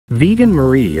Vegan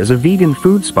Marie is a vegan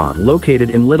food spot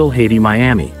located in Little Haiti,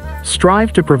 Miami.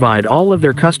 Strive to provide all of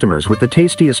their customers with the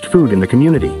tastiest food in the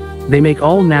community. They make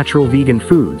all natural vegan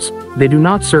foods. They do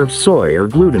not serve soy or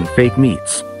gluten fake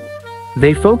meats.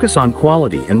 They focus on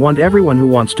quality and want everyone who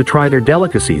wants to try their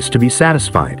delicacies to be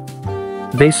satisfied.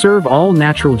 They serve all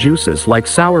natural juices like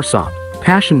soursop,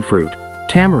 passion fruit,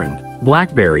 tamarind,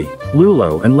 blackberry,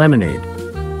 lulo and lemonade.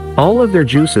 All of their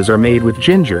juices are made with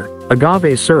ginger,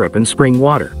 agave syrup and spring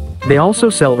water. They also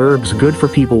sell herbs good for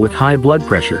people with high blood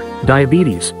pressure,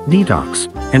 diabetes, detox,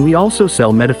 and we also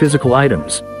sell metaphysical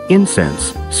items,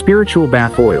 incense, spiritual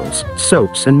bath oils,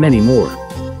 soaps and many more.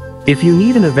 If you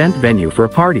need an event venue for a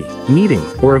party, meeting,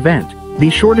 or event, be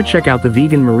sure to check out the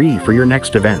Vegan Marie for your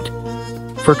next event.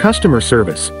 For customer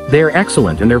service, they are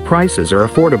excellent and their prices are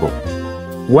affordable.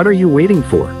 What are you waiting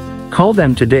for? Call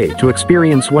them today to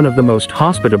experience one of the most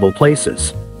hospitable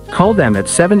places. Call them at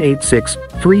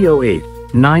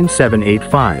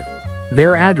 786-308-9785.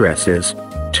 Their address is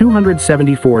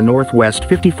 274 Northwest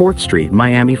 54th Street,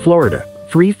 Miami, Florida,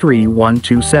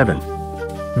 33127.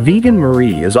 Vegan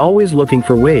Marie is always looking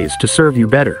for ways to serve you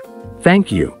better.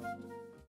 Thank you.